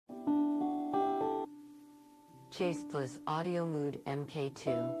Chase Bliss Audio Mood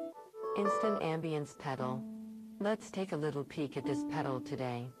MK2 Instant Ambience Pedal. Let's take a little peek at this pedal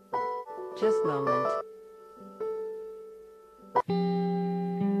today. Just moment.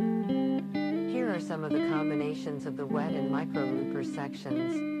 Here are some of the combinations of the wet and micro looper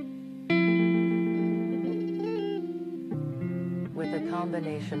sections. With a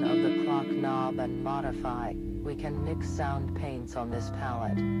combination of the clock knob and modify, we can mix sound paints on this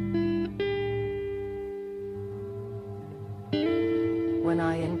palette. When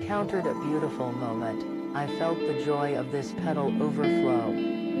I encountered a beautiful moment, I felt the joy of this pedal overflow.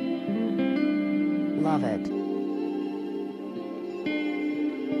 Love it.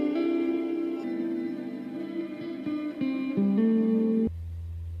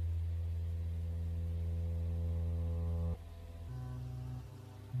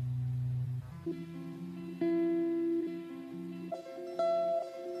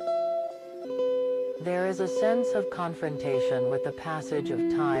 There is a sense of confrontation with the passage of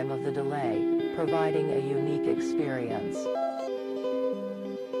time of the delay, providing a unique experience.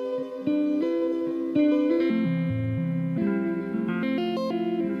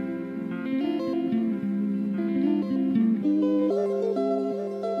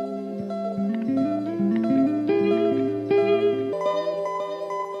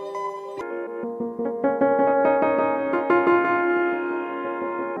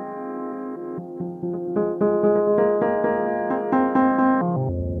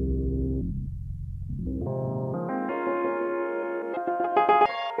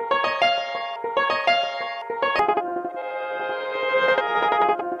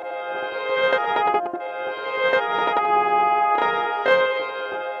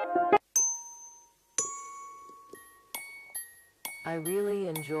 I really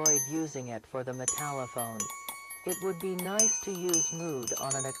enjoyed using it for the metallophone. It would be nice to use mood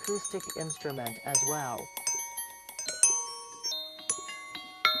on an acoustic instrument as well.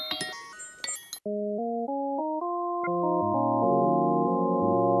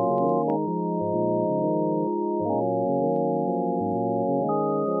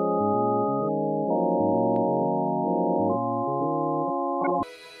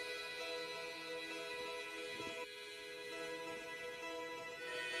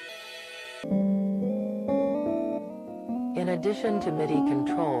 In addition to MIDI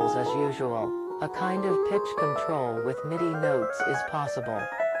controls as usual, a kind of pitch control with MIDI notes is possible.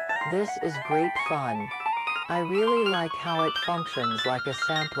 This is great fun. I really like how it functions like a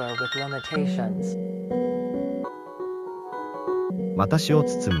sampler with limitations. 私を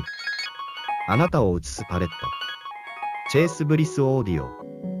包む。あなたを映すパレット。チェイスブリスオーディオ。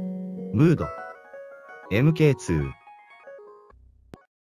ムード。MK2